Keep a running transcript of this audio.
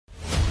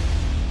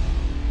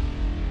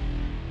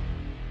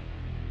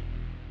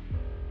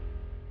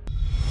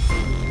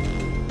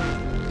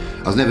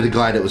I was never the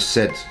guy that was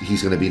said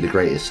he's going to be the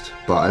greatest,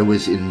 but I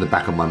always in the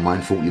back of my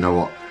mind thought, you know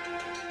what,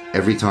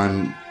 every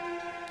time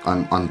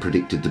I'm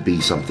unpredicted to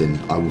be something,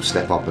 I will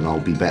step up and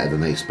I'll be better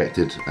than they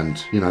expected.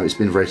 And you know, it's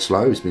been very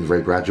slow, it's been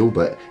very gradual,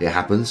 but it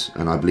happens,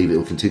 and I believe it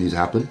will continue to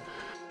happen.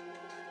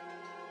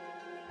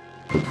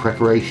 The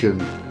preparation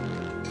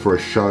for a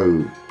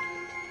show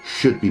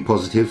should be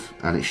positive,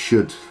 and it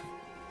should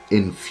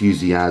have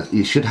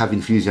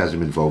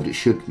enthusiasm involved. It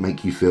should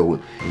make you feel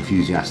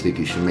enthusiastic.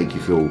 It should make you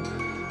feel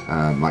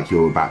like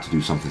you're about to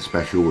do something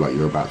special, like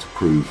you're about to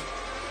prove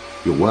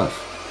your worth.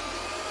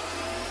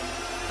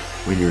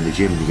 When you're in the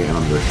gym and you're getting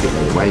under a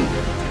shitload of weight,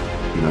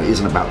 you know, it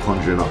isn't about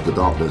conjuring up the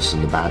darkness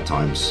and the bad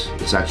times.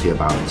 It's actually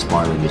about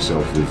inspiring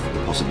yourself with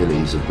the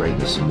possibilities of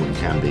greatness and what you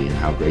can be and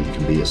how great you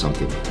can be at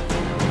something.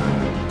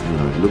 You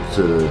know,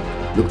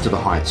 look to the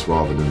heights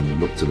rather than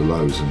look to the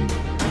lows. And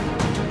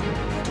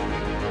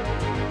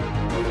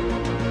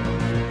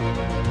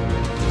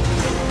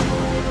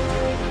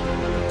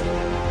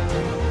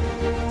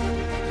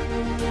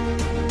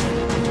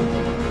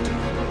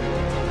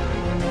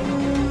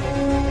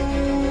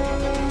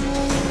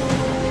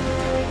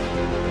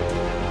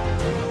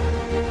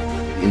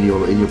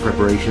in your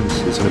preparations,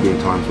 it's going to be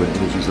times when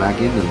energy's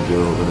lagging and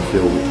you're going to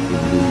feel in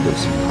need of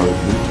some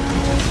encouragement.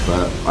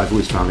 But I've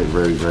always found it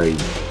very, very,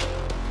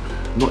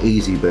 not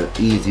easy, but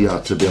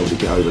easier to be able to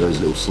get over those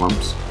little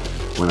slumps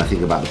when I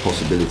think about the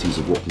possibilities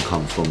of what can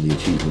come from the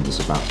achievement that's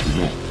about to be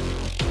met.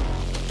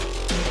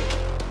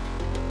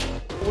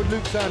 What would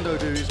Luke Sando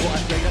do is what I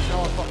say, that's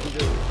how I fucking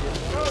do it.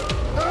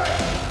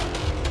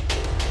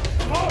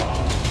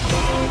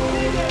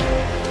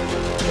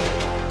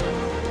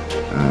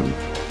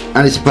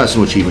 And it's a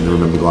personal achievement to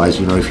remember, guys.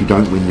 You know, if you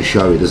don't win the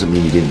show, it doesn't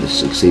mean you didn't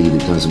succeed, it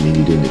doesn't mean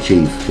you didn't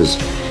achieve, because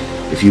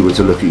if you were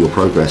to look at your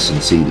progress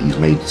and see that you've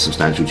made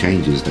substantial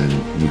changes, then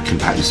you can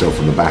pat yourself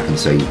on the back and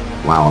say,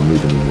 wow, I'm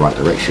moving in the right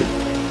direction.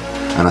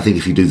 And I think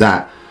if you do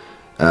that,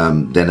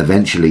 then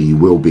eventually you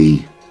will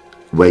be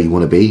where you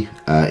want to be.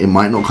 It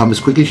might not come as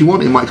quick as you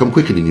want, it might come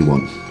quicker than you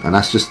want. And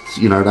that's just,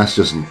 you know, that's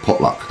just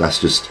potluck. That's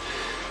just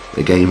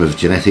a game of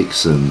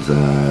genetics and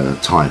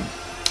time.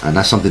 And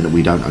that's something that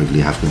we don't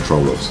overly have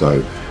control of.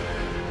 So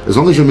as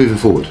long as you're moving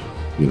forward,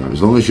 you know,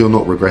 as long as you're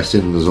not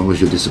regressing, and as long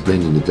as you're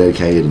disciplined and you're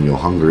dedicated and you're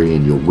hungry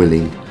and you're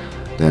willing,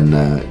 then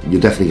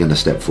you're definitely going to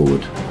step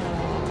forward.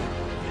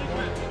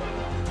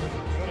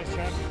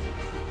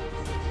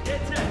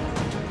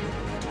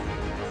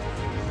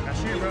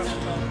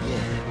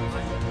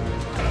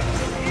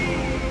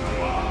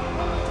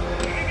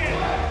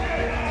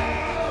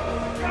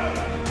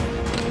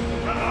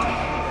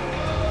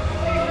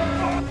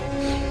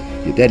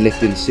 You're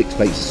deadlifting 6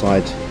 plates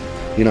aside,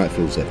 you know it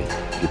feels heavy.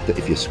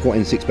 If you're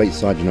squatting 6 plates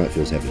aside, you know it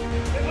feels heavy.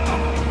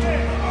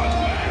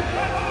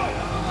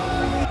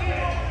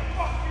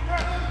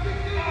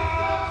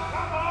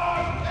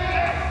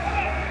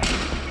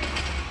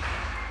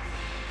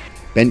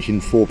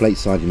 Benching 4 plates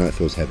aside, you know it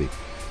feels heavy.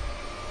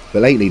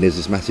 But lately there's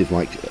this massive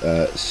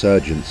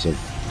surgence of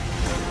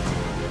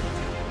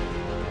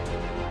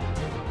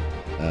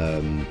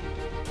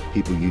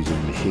people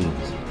using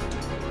machines.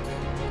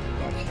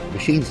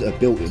 Machines that are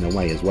built in a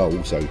way as well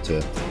also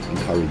to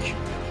encourage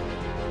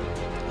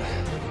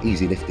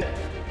easy lifting.